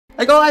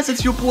Hey guys,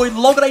 it's your boy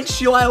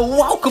LOGinHDi.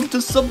 Welcome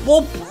to some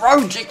more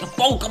Project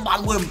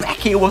Pokemon. We're back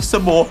here with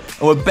some more,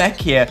 and we're back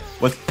here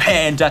with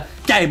Panda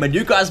Gaming.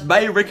 You guys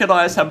may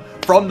recognize him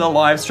from the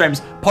live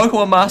streams.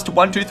 Pokemon Master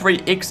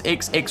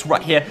 123XXX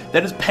right here.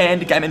 That is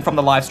Panda Gaming from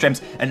the live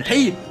streams, and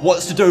he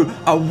wants to do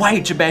a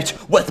wager match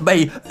with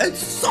me. It's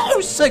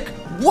so sick.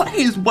 What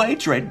he is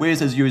wagering?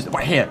 Where's his user?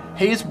 Right here.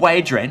 He is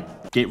wagering.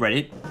 Get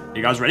ready.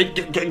 You guys ready?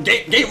 Get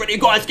ready,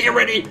 guys. Get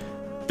ready.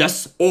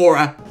 This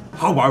aura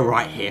hobo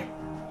right here.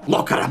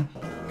 Look at him!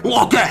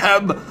 Look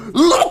at him!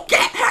 Look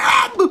at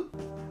him!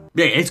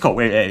 Yeah, it's cool.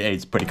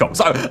 It's pretty cool.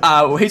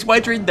 So, he's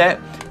wagering that,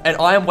 and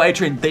I am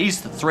wagering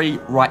these three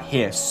right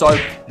here. So,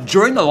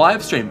 during the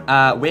live stream,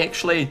 we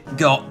actually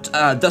got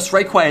this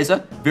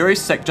Rayquaza, very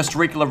sick, just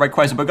regular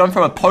Rayquaza. We're going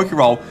from a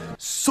Pokeroll,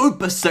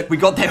 super sick. We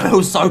got that, it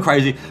was so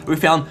crazy. We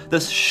found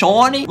this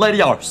shiny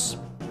Latios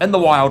in the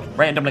wild,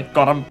 randomly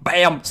got him,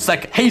 bam,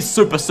 sick. He's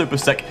super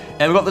sick.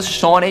 And we got this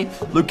shiny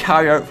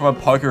Lucario from a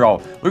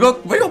Pokeroll. We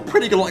got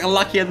pretty good,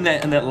 lucky in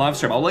that live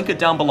stream. I'll link it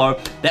down below.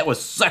 That was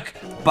sick.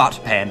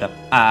 But Panda,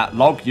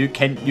 Log, you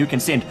can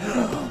send.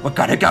 We're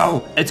gonna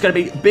go. It's gonna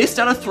be best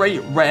out of 3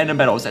 random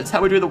battles. That's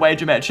how we do the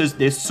wager matches.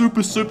 They're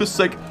super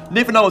sick.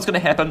 Never know what's gonna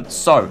happen.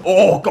 So,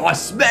 oh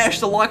guys, smash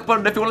the like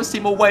button if you want to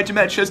see more wager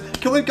matches.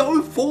 Can we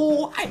go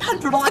for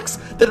 800 likes?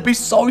 That'd be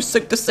so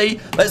sick to see.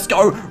 Let's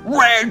go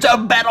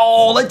random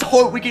battle. Let's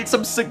hope we get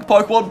some sick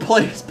Pokemon.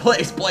 Please.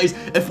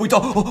 If we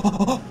don't,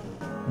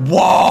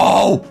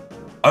 whoa.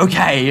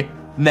 Okay,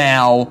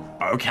 now,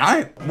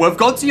 okay, we've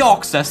got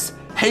Deoxys.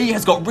 He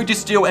has got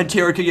Registeel and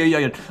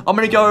Terrakion. I'm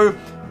gonna go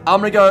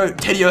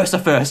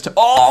Teddiursa first.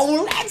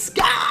 Oh, let's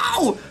go!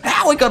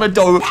 How are we gonna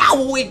do?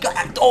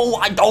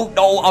 I don't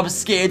know. I'm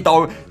scared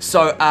though.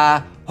 So,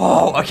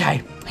 oh,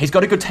 okay. He's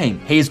got a good team.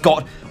 He's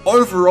got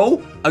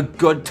overall a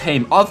good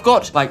team. I've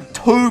got like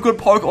 2 good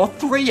Pokemon, or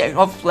 3.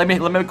 Let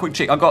me quick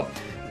check. I've got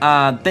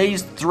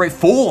these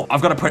 4.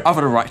 I've got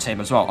a right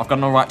team as well. I've got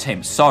an right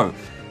team. So,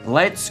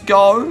 let's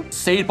go.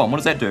 Seed Bomb, what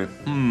does that do?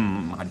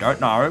 I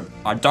don't know.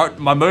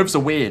 My moves are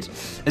weird.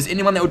 Is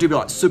anyone that will do be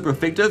like super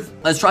effective?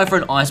 Let's try for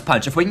an Ice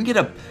Punch. If we can get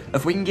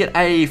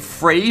a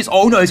freeze.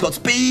 Oh no, he's got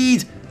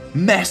speed.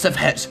 Massive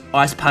hit.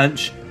 Ice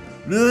Punch.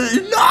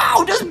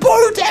 No, just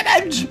boo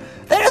damage.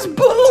 That is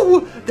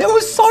boo. That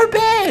was so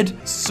bad.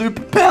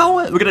 Super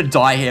power. We're gonna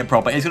die here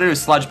probably. He's gonna do a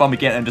Sludge Bomb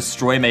again and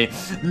destroy me.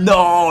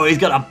 No, he's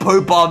gonna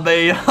poop on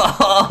me.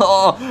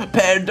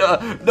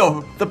 Panda.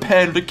 No, the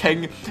Panda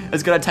King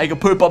is gonna take a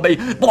poop on me.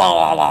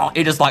 Blah, blah.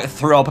 He just like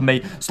threw up on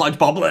me. Sludge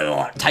Bomb.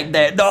 Blah, take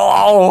that.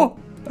 No.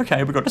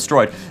 Okay, we got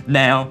destroyed.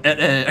 Now,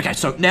 okay,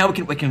 so now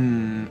we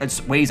can.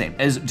 It's Wheezing.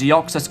 Is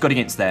Deoxys good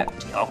against that?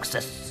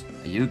 Deoxys.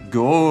 Are you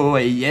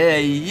good? Yeah,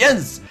 he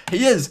is.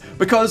 He is,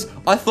 because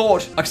I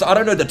thought, because I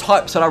don't know the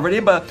types, and I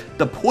remember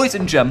the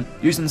Poison Gym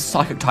using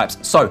Psychic types.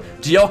 So,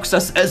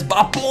 Deoxys is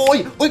my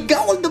boy. We're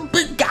going the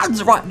big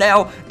guns right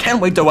now. Can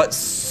we do it?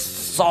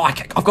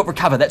 Psychic. I've got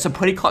Recover. That's a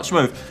pretty clutch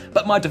move.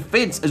 But my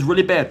defense is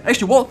really bad.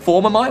 Actually, what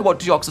form am I? What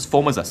Deoxys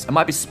form is this? It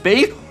might be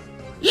Speed.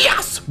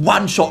 Yes!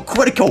 1-shot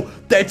critical.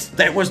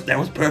 That was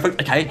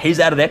perfect. Okay, he's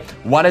out of there.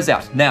 1 is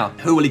out. Now,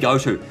 who will he go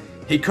to?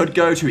 He could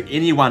go to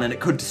anyone and it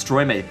could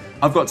destroy me.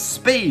 I've got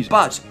speed,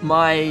 but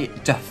my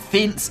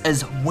defense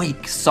is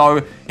weak,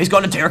 so he's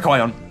got a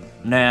Terrakion.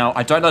 Now,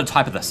 I don't know the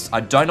type of this.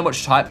 I don't know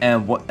which type,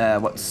 and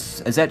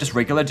is that just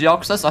regular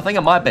Deoxys? I think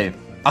it might be.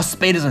 Our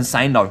speed is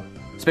insane though.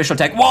 Special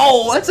attack.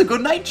 Whoa, that's a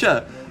good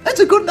nature. That's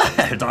a good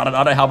nature. I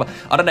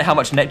don't know how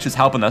much nature's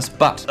helping this,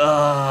 but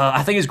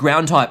I think it's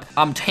ground type.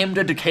 I'm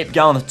tempted to keep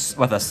going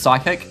with a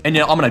Psychic, and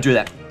yeah, I'm gonna do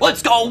that.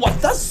 Let's go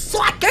with the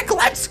Psychic.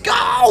 Let's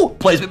go.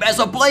 Please be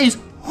massive, please.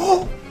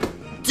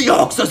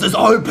 Deoxys is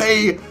OP!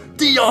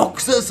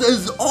 Deoxys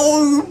is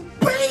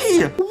OP!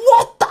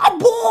 What the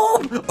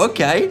bomb?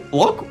 Okay,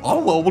 look,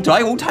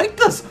 we'll take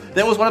this.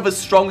 That was one of his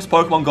strongest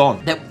Pokemon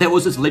gone. That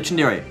was his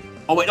legendary.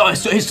 Oh wait, no,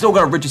 he's still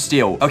got a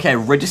Registeel. Okay,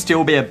 Registeel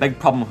will be a big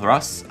problem for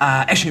us.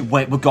 Actually,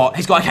 wait, he's got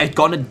a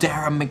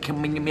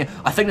Darren.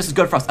 I think this is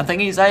good for us. I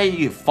think he's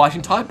a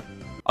fighting type.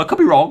 I could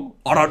be wrong.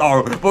 I don't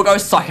know. We'll go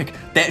Psychic.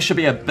 That should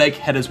be a big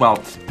hit as well.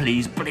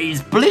 Please.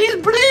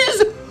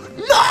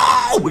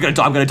 No! We're gonna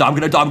die, I'm gonna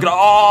die.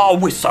 Oh,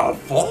 we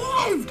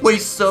survived!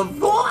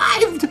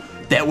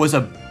 That was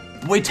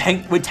we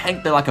tanked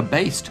it like a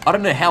beast. I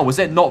don't know how, was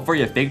that not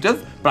very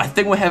effective? But I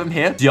think we'll have him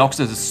here.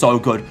 Deoxys is so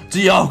good.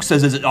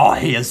 Deoxys is, oh,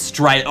 he is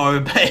straight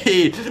OP.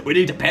 We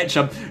need to patch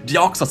him.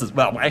 Deoxys is,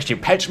 well, actually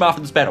patch him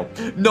after this battle.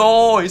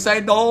 No, he's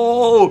saying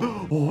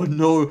no. Oh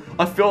no,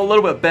 I feel a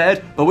little bit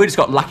bad, but we just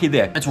got lucky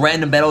there. It's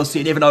random battles, so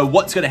you never know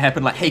what's gonna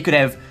happen. Like, he could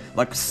have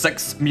like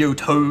 6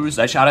 Mewtwo's.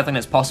 Actually, I don't think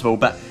that's possible,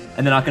 but,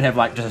 and then I could have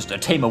like just a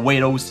team of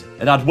Weedles,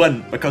 and I'd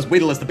win, because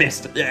Weedle is the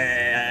best.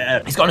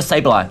 Yeah. He's got a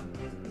Sableye.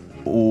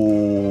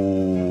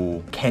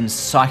 Oh, can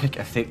Psychic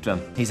affect him?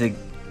 He's a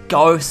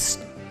Ghost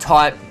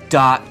type,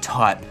 Dark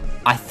type.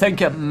 I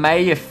think it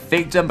may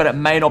affect him, but it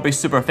may not be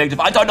super effective.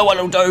 I don't know what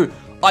it'll do.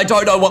 I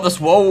don't know what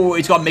this will.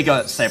 He's got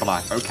Mega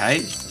Sableye. Okay,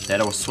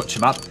 that'll switch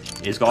him up.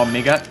 He's got a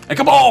mega. And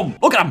come on!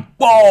 Look at him!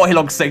 Whoa, he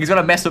looks sick. He's got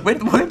a massive.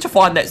 Where'd you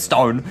find that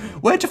stone?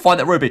 Where'd you find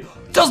that ruby?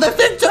 Doesn't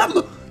affect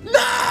him!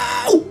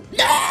 No!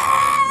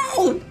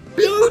 No!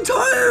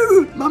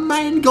 Mewtwo! My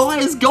main guy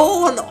is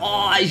gone!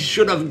 Oh, I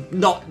should have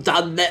not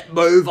done that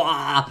move.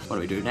 Ah. What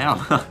do we do now?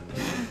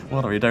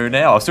 What do we do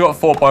now? I've still got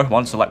 4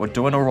 Pokemon, so like we're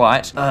doing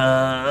alright. But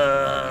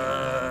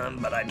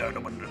I don't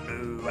know what to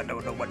do. I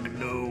don't know what to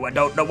do. I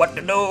don't know what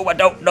to do. I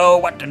don't know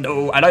what to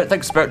do. I don't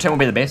think Spirit Tomb will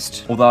be the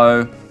best.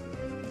 Although,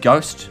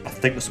 Ghost, I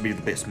think this will be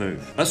the best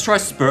move. Let's try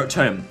Spirit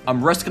Tomb.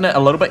 I'm risking it a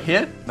little bit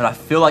here, but I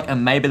feel like it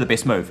may be the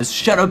best move. Is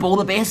Shadow Ball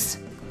the best?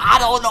 I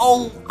don't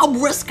know.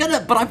 I'm risking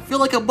it, but I feel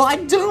like it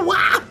might do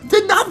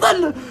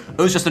nothing. It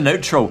was just a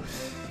neutral.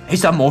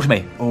 He's done more to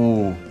me.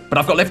 Oh, but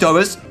I've got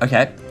leftovers.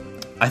 Okay.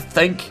 I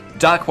think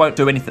Dark won't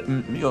do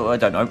anything. I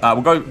don't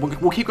know.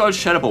 We'll keep going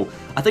Shadow Ball.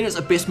 I think it's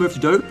the best move to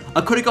do.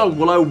 I could have gone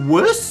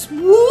Will-O-Wisp.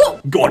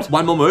 God,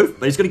 one more move,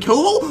 but he's gonna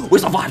kill. We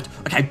survived.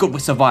 Okay, good. We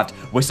survived.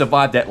 We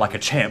survived that like a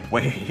champ.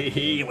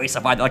 We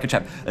survived that like a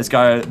champ. Let's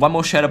go. One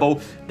more Shadow Ball.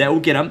 That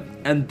will get him.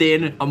 And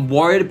then I'm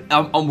worried.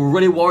 I'm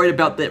really worried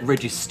about that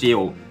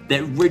Registeel.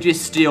 That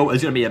Registeel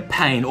is gonna be a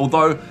pain.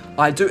 Although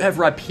I do have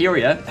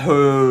Rhyperior,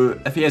 who,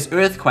 if he has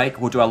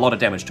Earthquake, will do a lot of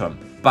damage to him.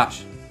 But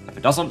if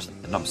it doesn't,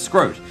 then I'm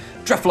screwed.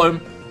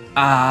 Drifloon.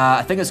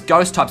 I think it's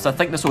Ghost type, so I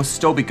think this will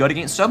still be good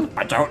against him.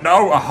 I don't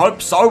know. I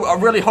hope so. I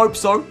really hope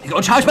so. He's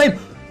gonna charge beam.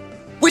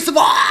 We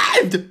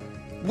survived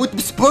with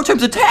Spirit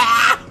Tomb's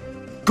attack.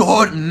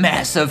 Good,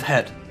 massive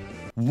hit.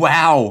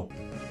 Wow.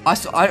 I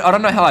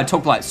don't know how I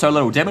took like so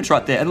little damage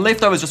right there, and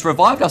Leftovers just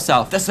revived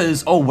ourselves. This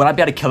is, oh, would I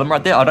be able to kill him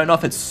right there? I don't know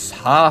if it's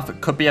half. It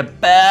could be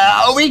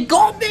about. Oh, he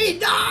got me.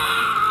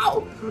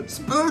 No.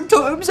 Spirit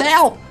Tomb's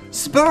out.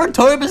 Spirit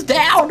Tomb is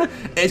down!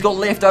 He's got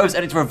leftovers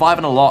and it's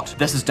reviving a lot.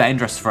 This is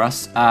dangerous for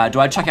us.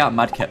 Do I check out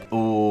Mudkip?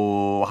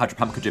 Oh, Hydro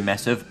Pump could do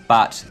massive,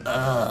 but...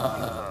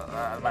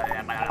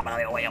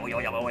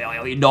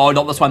 No,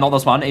 not this one, not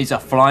this one. He's a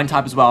flying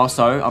type as well,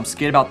 so I'm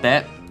scared about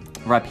that.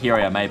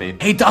 Rhyperior, maybe.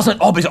 He doesn't.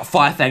 Oh, but he's got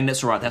Fire Fang.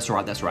 That's right, that's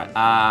right, that's right.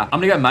 I'm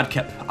gonna go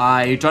Mudkip.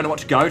 I don't know what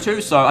to go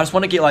to, so I just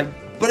want to get like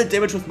a bit of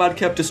damage with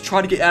Mudkip. Just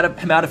try to get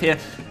him out of here.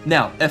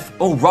 Now, if...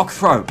 Oh, Rock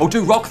Throw. I'll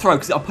do Rock Throw,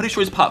 because I'm pretty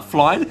sure he's part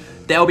flying.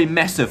 That'll be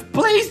massive.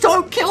 Please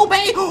don't kill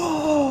me.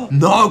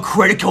 No,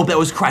 critical. That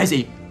was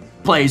crazy.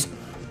 Please.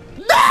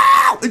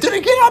 No! It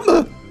didn't get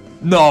him.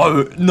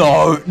 No,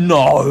 no,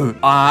 no.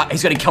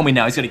 He's gonna kill me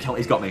now. He's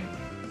got me.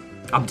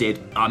 I'm dead.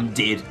 I'm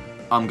dead.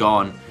 I'm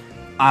gone.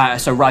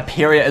 So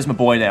Rhyperior is my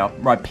boy now.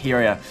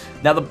 Rhyperior.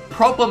 Now the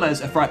problem is,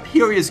 if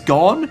Rhyperior's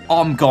gone,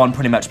 I'm gone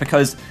pretty much,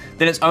 because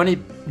then it's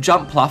only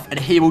Jump Pluff and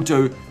he will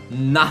do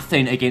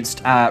nothing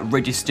against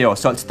Registeel.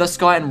 So it's this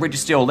guy and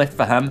Registeel left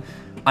for him.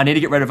 I need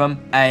to get rid of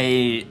him.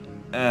 A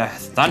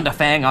Thunder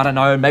Fang, I don't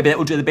know. Maybe that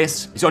will do the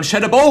best. He's on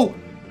Shadow Ball.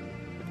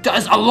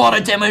 Does a lot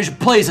of damage.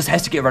 Please, this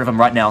has to get rid of him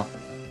right now.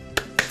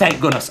 Thank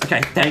goodness.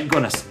 Okay, thank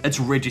goodness. It's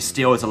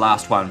Registeel as the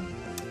last one.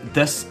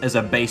 This is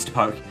a beast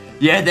poke.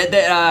 Yeah, that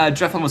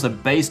Drifloon was a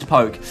beast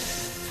poke.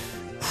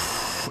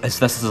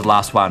 This is the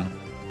last one.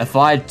 If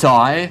I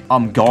die,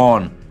 I'm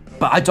gone.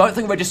 But I don't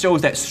think Registeel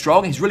is that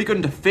strong. He's really good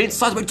in defense.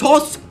 Seismic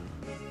Toss.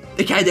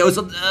 Okay, there was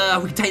we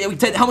can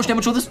take how much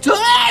damage will this do?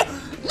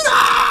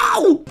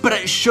 No! But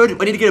it should.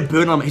 We need to get a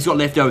burn on him. He's got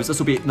leftovers. This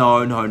will be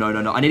no.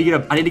 I need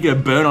to get a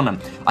burn on him.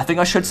 I think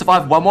I should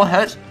survive one more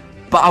hit,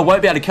 but I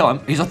won't be able to kill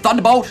him. He's a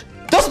Thunderbolt.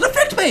 Doesn't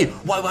affect me.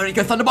 Why won't he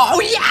go Thunderbolt?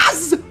 Oh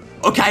yes!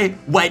 Okay,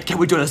 wait. Can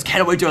we do this?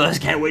 Can we do this?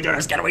 Can we do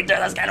this? Can we do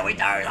this? Can we do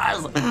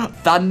this?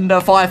 Thunder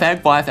Fire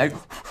Fang. Fire Fang.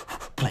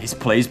 Please,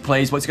 please,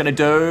 please. What's it gonna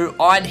do?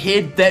 Iron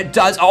Head. That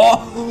does.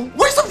 Oh,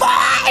 we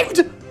survived.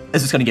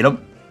 Is this gonna get him?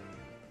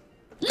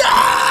 No!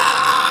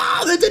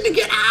 That didn't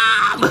get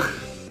him!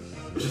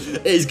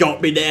 He's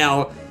got me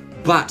now.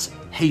 But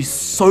he's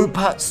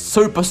super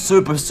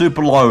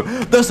low.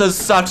 This is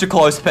such a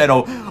close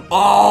battle.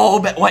 Oh,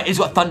 but wait, he's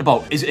got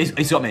Thunderbolt.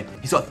 He's got me.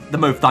 He's got the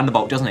move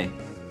Thunderbolt, doesn't he?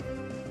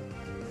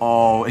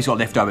 Oh, he's got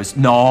leftovers.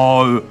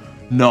 No.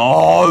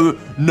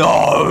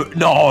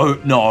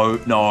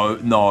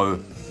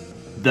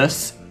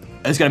 This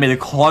is going to be the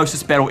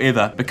closest battle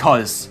ever,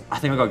 because I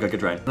think I got Giga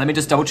Drain. Let me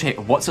just double check.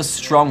 What's a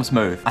strongest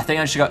move? I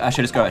think I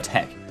should just go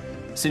attack.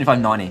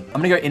 75-90. I'm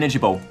going to go Energy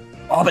Ball.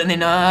 Oh, but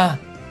then, I'm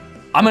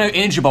going to go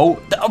Energy Ball.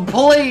 Oh,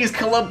 please,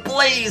 kill him.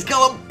 Please,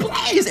 kill him.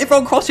 Please.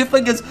 Everyone cross your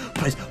fingers.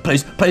 Please.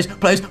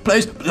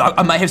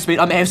 I may have speed.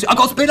 I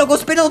got speed.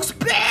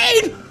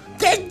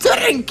 That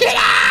didn't get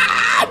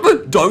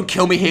him. Don't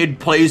kill me, Head.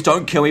 Please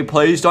don't kill me.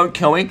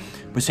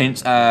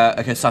 Percent,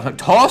 okay, Seismic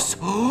Toss.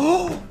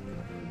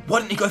 Why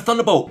didn't he go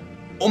Thunderbolt?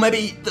 Or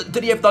maybe,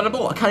 did he have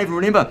Thunderbolt? I can't even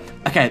remember.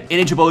 Okay,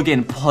 Energy Ball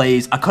again,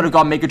 please. I could have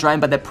gone Mega Drain,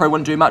 but that probably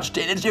wouldn't do much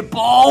to Energy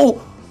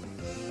Ball.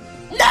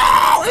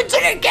 No, it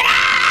didn't get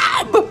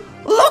him.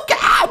 Look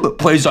at him.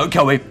 Please don't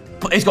kill me.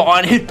 He's got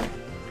Iron Head.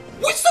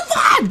 We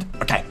survived.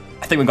 Okay,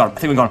 I think we're gone.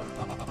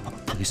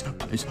 Please.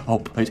 Oh,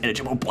 please,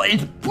 Energy Ball,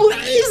 please.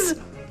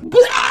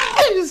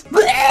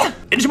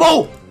 Energy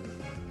Ball.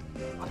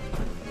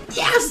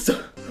 Yes.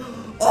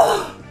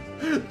 Oh.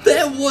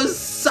 That was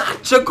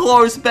such a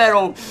close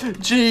battle.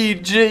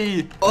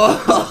 GG.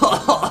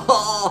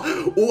 Oh,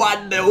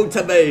 1-0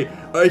 to me.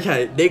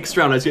 Okay, next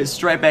round, let's get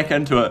straight back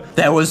into it.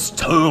 That was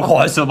too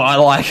close for my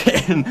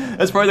liking.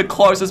 It's probably the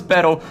closest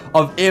battle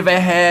I've ever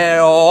had.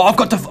 Oh, I've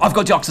got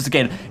Deoxys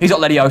again. He's got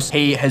Latios.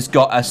 He has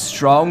got a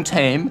strong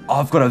team.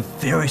 I've got a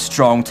very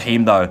strong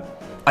team though.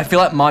 I feel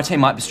like my team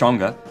might be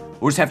stronger.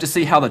 We'll just have to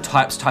see how the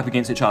types type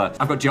against each other.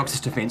 I've got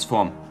Deoxys defense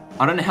form.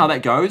 I don't know how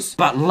that goes,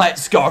 but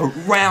let's go.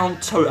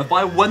 Round 2. If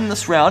I win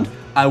this round,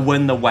 I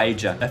win the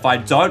wager. If I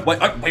don't, wait,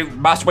 oh,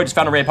 Master Wade just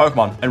found a rare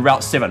Pokemon in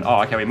Route 7.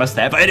 Oh, okay, we missed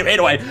that. But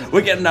anyway,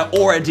 we're getting an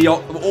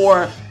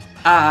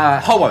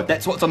Ho-Oh.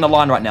 That's what's on the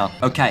line right now.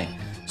 Okay,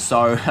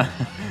 so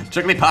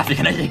Jigglypuff,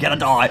 you're gonna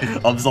die.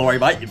 I'm sorry,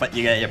 mate, but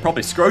you're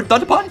probably screwed.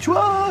 Thunder Punch.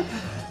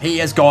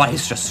 He's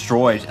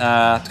destroyed.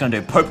 It's gonna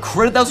do poop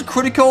crit. That was a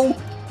critical.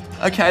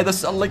 Okay,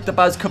 this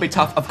Electabuzz could be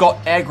tough. I've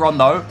got Aggron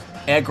though.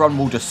 Aggron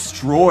will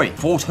destroy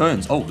 4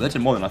 turns. Oh, that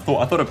did more than I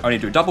thought. I thought I'd only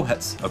do double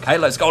hits. Okay,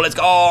 let's go.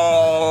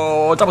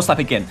 Double slap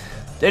again.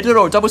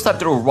 Double slap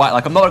did all right.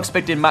 Like, I'm not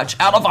expecting much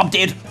out of. I'm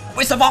dead.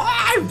 We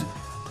survived.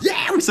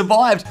 Yeah, we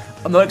survived.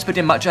 I'm not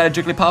expecting much out of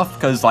Jigglypuff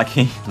because, like,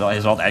 he's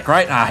not that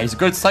great. He's a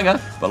good singer,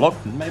 but look,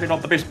 maybe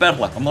not the best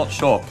battler. I'm not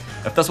sure.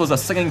 If this was a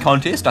singing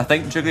contest, I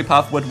think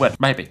Jigglypuff would win.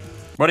 Maybe.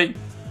 Would he?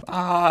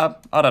 I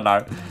don't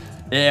know.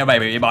 Yeah,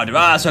 maybe he might do.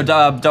 So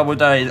double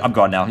day. I'm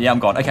gone now. Yeah, I'm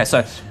gone. Okay,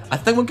 so I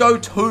think we'll go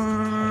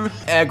to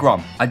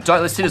Aggron.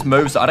 Let's see his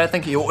moves. I don't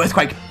think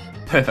Earthquake.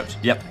 Perfect.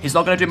 Yep. He's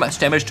not going to do much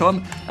damage to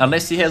him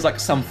unless he has like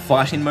some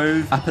fighting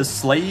move up his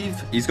sleeve.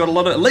 He's got a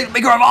lot of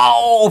Mega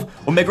Evolve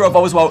or Mega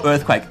Evolve as well.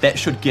 Earthquake. That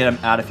should get him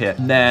out of here.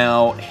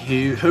 Now,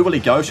 who will he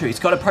go to? He's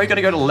probably going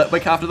to go to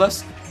Litwick after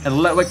this. And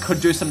Litwick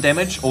could do some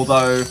damage,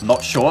 although I'm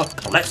not sure.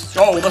 Let's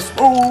go.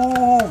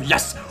 Ooh,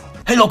 yes.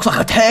 He looks like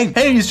a tank.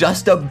 He's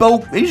just a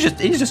bulk. He's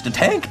just a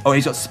tank. Oh,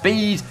 he's got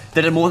speed.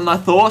 That did more than I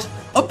thought.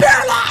 I'm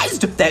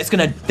paralyzed.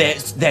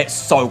 That's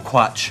so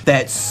clutch.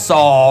 That's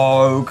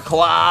so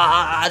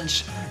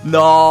clutch.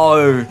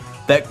 No.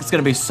 That's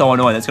gonna be so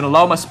annoying. It's gonna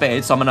lower my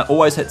speed, so I'm gonna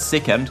always hit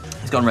second.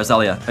 He's got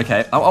Roselia.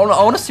 Okay. I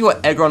wanna see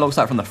what Aggron looks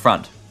like from the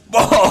front.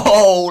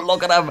 Whoa,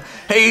 look at him.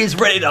 He's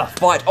ready to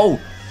fight. Oh.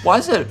 Why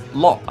is it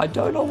locked? I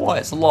don't know why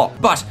it's locked.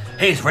 But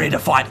he's ready to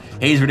fight.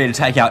 He's ready to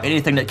take out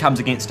anything that comes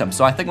against him.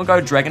 So I think we'll go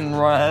Dragon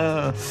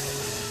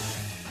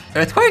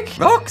Earthquake?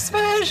 Rock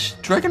Smash?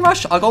 Dragon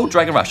Rush? I'll go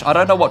Dragon Rush. I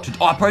don't know what to do.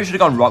 Oh, I probably should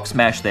have gone Rock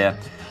Smash there.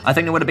 I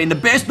think it would have been the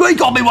best. He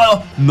got me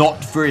well.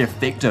 Not very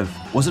effective.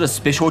 Was it a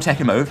special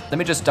attacking move? Let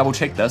me just double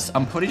check this.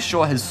 I'm pretty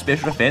sure his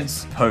special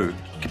defense,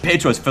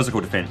 compared to his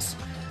physical defense.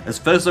 His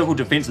physical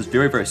defense is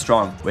very, very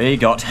strong. We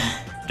got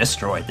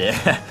destroyed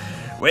there.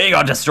 We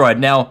got destroyed.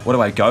 Now, what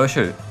do I go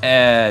to?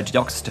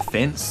 Deoxys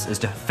defense. His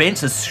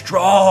defense is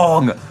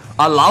strong.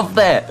 I love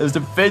that. His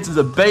defense is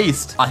a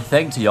beast. I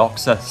think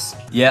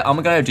Deoxys. Yeah, I'm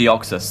gonna go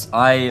Deoxys.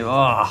 I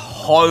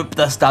hope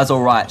this does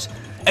all right.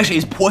 Actually,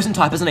 he's poison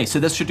type, isn't he? So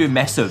this should do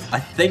massive. I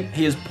think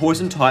he is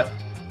poison type,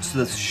 so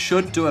this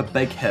should do a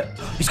big hit.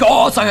 He's got,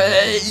 oh, it's like,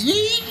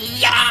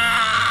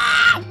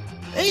 yeah!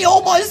 He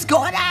almost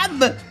got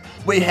him.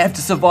 We have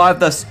to survive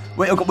this.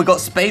 We got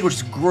speed, which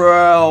is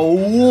great.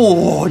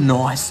 Oh,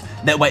 nice.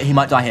 That way, he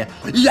might die here.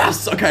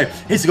 Yes, okay,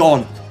 he's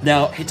gone.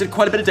 Now, he did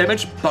quite a bit of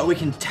damage, but we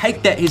can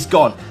take that. He's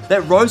gone.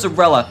 That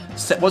Roserella,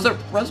 was it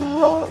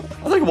Roserella?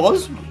 I think it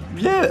was.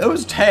 Yeah, it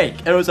was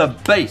tank. It was a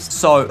beast.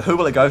 So, who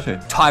will it go to?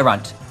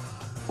 Tyrant.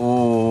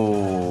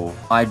 Oh,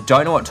 I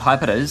don't know what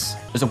type it is.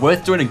 Is it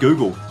worth doing a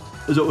Google?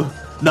 Is it?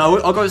 No,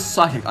 I'll go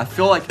Psychic. I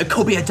feel like it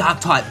could be a dark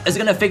type. Is it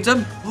gonna affect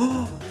him?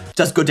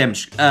 Does good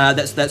damage.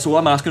 That's all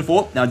I'm asking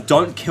for. Now,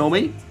 don't kill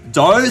me.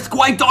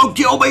 Earthquake, don't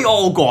kill me.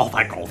 Oh, God,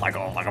 thank you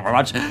very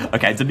much.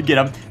 Okay, didn't get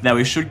him. Now,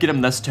 we should get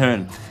him this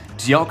turn.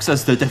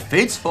 Deoxys, the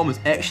defense form is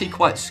actually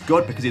quite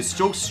good because he's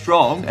still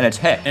strong in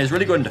attack and he's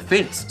really good in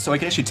defense, so he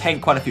can actually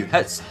tank quite a few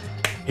hits.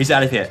 He's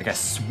out of here. Okay,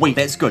 sweet.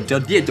 That's good.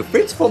 Yeah,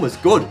 defense form is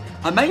good.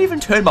 I may even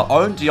turn my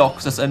own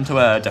Deoxys into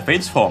a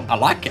defense form. I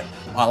like it.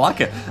 I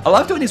like it. I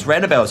love doing these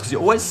random battles because you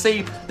always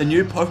see the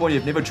new Pokemon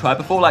you've never tried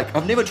before. Like,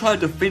 I've never tried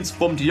a defense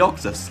form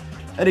Deoxys,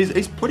 and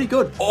he's pretty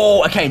good.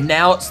 Oh, okay,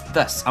 now it's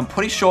this. I'm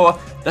pretty sure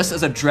this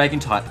is a dragon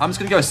type. I'm just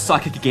gonna go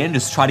Psychic again,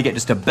 just try to get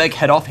just a big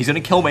hit off. He's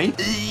gonna kill me.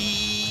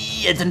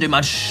 It didn't do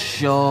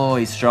much. Oh,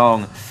 he's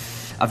strong.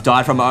 I've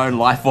died from my own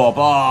life orb.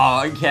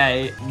 Oh,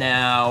 okay.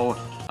 Now,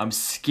 I'm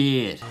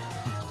scared.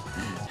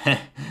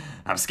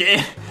 I'm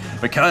scared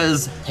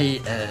because he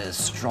is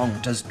strong.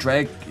 Does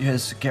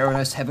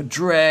Gyarados have a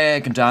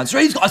dragon dance?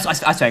 He's got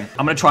Ice Fang.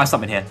 I'm gonna try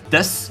something here.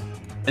 This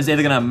is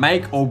either gonna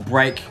make or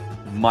break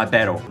my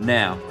battle.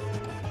 Now,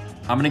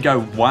 I'm gonna go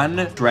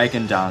one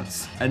dragon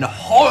dance and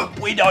hope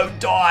we don't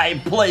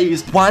die,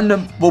 please.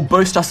 One will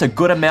boost us a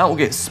good amount. We'll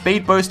get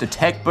speed boost,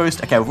 attack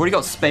boost. Okay, we've already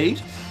got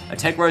speed.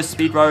 Attack rose,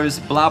 speed rose,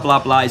 blah, blah,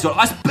 blah. He's got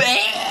ice.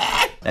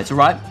 That's all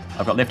right.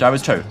 I've got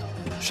leftovers too.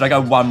 Should I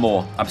go one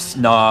more?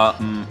 No.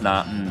 I'm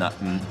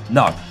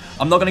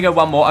not gonna go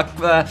one more.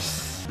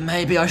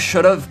 Maybe I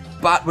should have,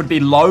 but would be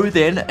low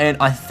then. And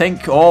I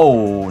think,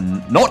 oh,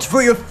 not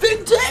very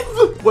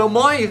effective. Well,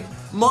 my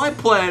My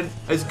plan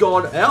has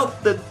gone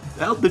out the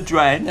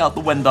drain, out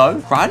the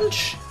window.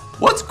 Crunch?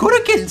 What's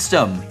good against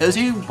him? Is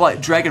he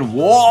like dragon?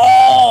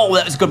 Whoa!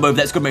 That's a good move.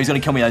 That's a good move. He's gonna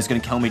kill me. He's gonna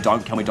kill me.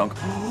 Don't kill me. Don't.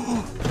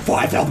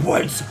 5 health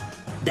points.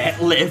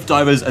 That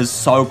leftovers is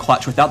so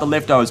clutch. Without the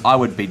leftovers, I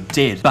would be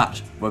dead.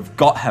 But we've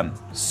got him.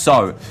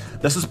 So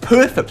this is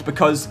perfect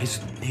because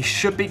he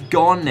should be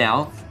gone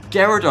now.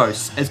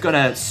 Gyarados is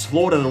gonna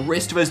slaughter the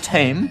rest of his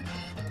team.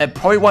 It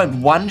probably won't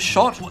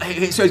one-shot. So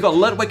he's got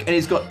Litwick and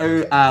he's got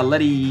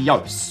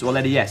Latios, or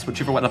Latias,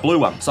 whichever one, the blue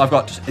one. So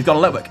he's got a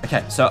Litwick.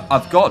 Okay, so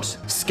I've got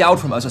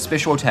Scald from it as a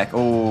special attack.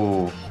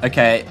 Oh,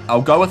 okay.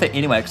 I'll go with it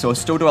anyway, because it'll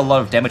still do a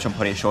lot of damage, I'm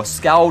pretty sure.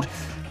 Scald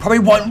probably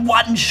won't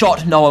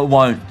one-shot. No, it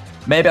won't.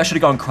 Maybe I should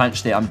have gone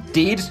Crunch there. I'm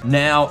dead.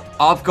 Now,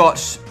 I've got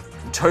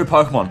 2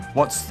 Pokemon.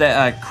 What's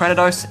that?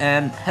 Cranidos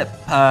and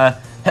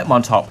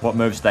Hitmontop. What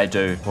moves do they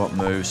do? What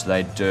moves do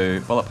they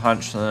do? Bullet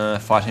Punch,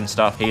 fighting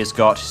stuff. He has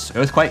got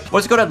Earthquake.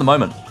 What's he got at the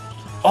moment?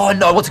 Oh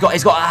no, what's he got?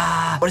 He's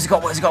got, what has he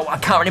got? What has he got? I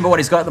can't remember what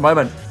he's got at the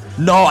moment.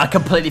 No, I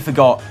completely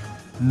forgot.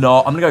 No,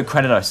 I'm gonna go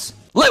Cranidos.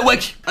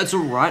 Litwick! That's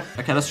alright.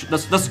 Okay, that's good,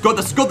 that's good,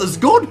 that's good,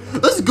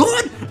 that's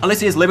good! Unless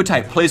he has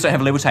Levitate. Please don't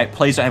have Levitate.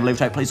 Please don't have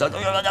Levitate. Please don't.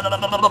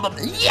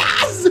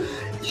 Yes!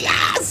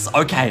 Yes!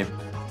 Okay.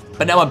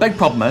 But now my big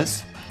problem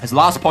is, his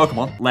last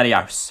Pokemon,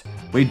 Latios.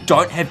 We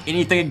don't have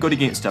anything good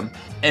against him.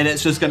 And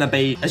it's just gonna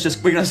be,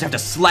 we're gonna just have to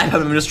slap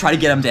him and just try to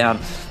get him down.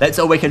 That's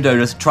all we can do,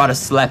 just try to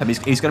slap him.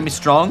 He's gonna be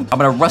strong. I'm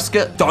gonna risk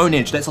it. Don't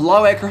edge. That's a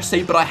low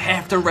accuracy, but I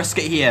have to risk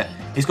it here.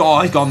 He's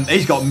got Mega.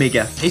 He's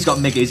got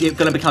Mega. He's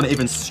gonna become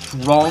even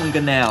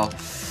stronger now.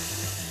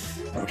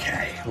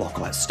 Okay, look,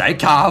 let's stay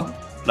calm.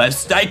 Let's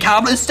stay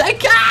calm, let's stay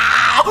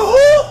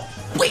calm!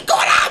 We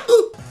got him!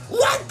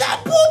 What the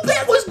poop?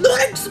 That was not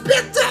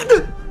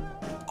expected!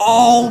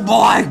 Oh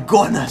my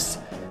goodness.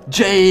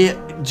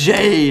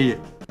 GG.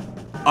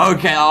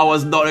 Okay, I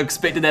was not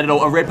expecting that at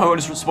all. A red Pokemon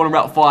just spawned on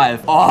Route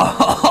 5.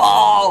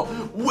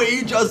 Oh,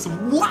 we just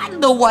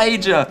won the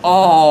wager.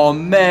 Oh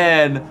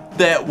man,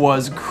 that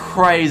was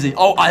crazy.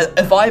 Oh,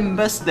 if I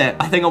missed that,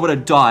 I think I would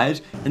have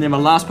died. And then my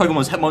last Pokemon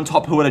was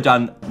Hitmontop, who would have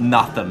done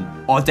nothing.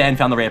 Oh, Dan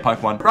found the rare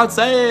Pokemon. Right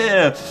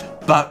there.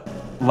 But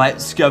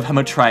let's give him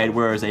a trade.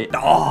 Where is he?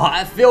 Oh,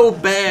 I feel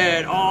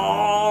bad.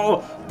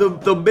 Oh,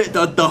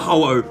 the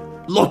Ho-Oh.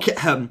 Look at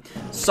him.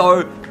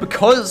 So,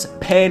 because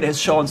Pan has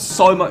shown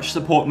so much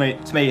support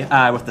to me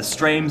with the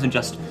streams and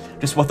just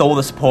with all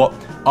the support,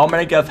 I'm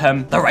gonna give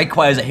him the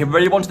Rayquaza. He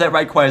really wanted that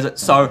Rayquaza,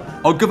 so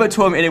I'll give it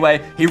to him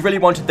anyway. He really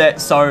wanted that,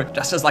 so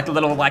just as like a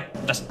little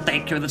just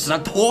thank you. This is a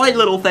toy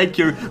little thank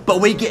you, but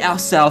we get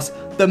ourselves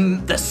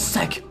the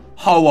sick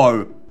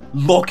Ho-Oh.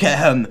 Look at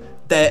him.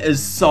 That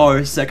is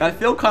so sick. I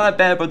feel kind of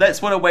bad, but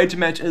that's what a wager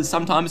match is.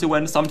 Sometimes you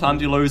win,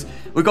 sometimes you lose.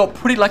 We got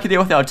pretty lucky there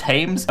with our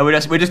teams, and we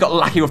just got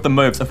lucky with the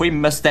moves. If we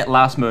missed that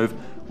last move,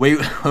 we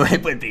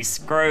would be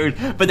screwed.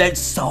 But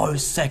that's so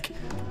sick.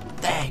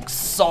 Thanks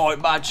so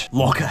much.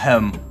 Look at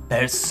him.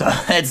 That's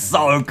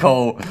so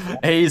cool.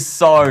 He's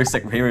so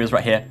sick. Here he is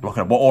right here. Look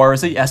at him. What aura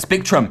is he?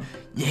 Spectrum.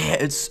 Yeah,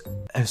 it's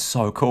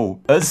so cool.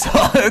 It's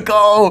so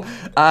cool.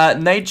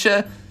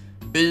 Nature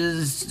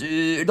is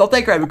not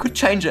that great. We could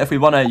change it if we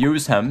want to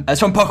use him. It's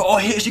from Poké. Oh,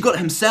 he actually got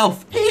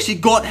himself. He actually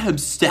got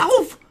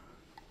himself?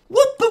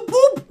 What the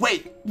whoop?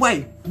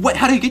 Wait.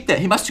 How did he get that?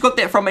 He must have got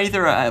that from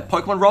either a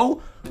Pokemon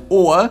roll,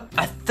 or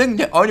I think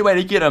the only way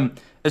to get him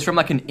is from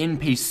like an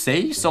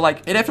NPC. So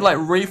like, you'd have to like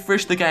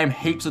refresh the game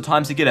heaps of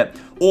times to get it,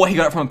 or he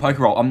got it from a Poké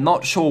roll. I'm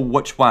not sure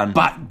which one,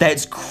 but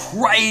that's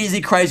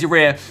crazy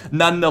rare.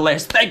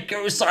 Nonetheless, thank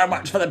you so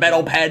much for the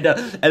Battle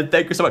Panda, and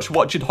thank you so much for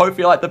watching.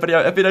 Hopefully you liked the video.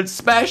 If you did,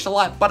 smash the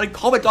like button,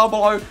 comment down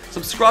below,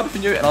 subscribe if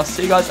you're new, and I'll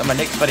see you guys in my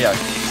next video.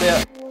 See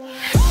ya.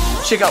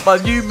 Check out my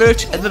new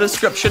merch in the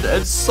description.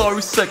 It's so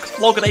sick.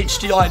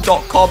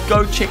 LOGinHDi.com.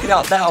 Go check it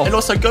out now. And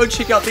also go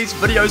check out these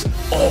videos.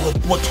 Oh,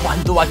 which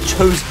one do I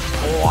choose?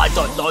 Oh, I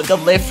don't know. The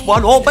left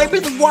one or maybe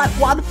the right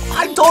one.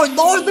 I don't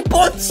know. They're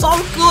both so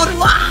good.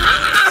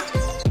 Ah!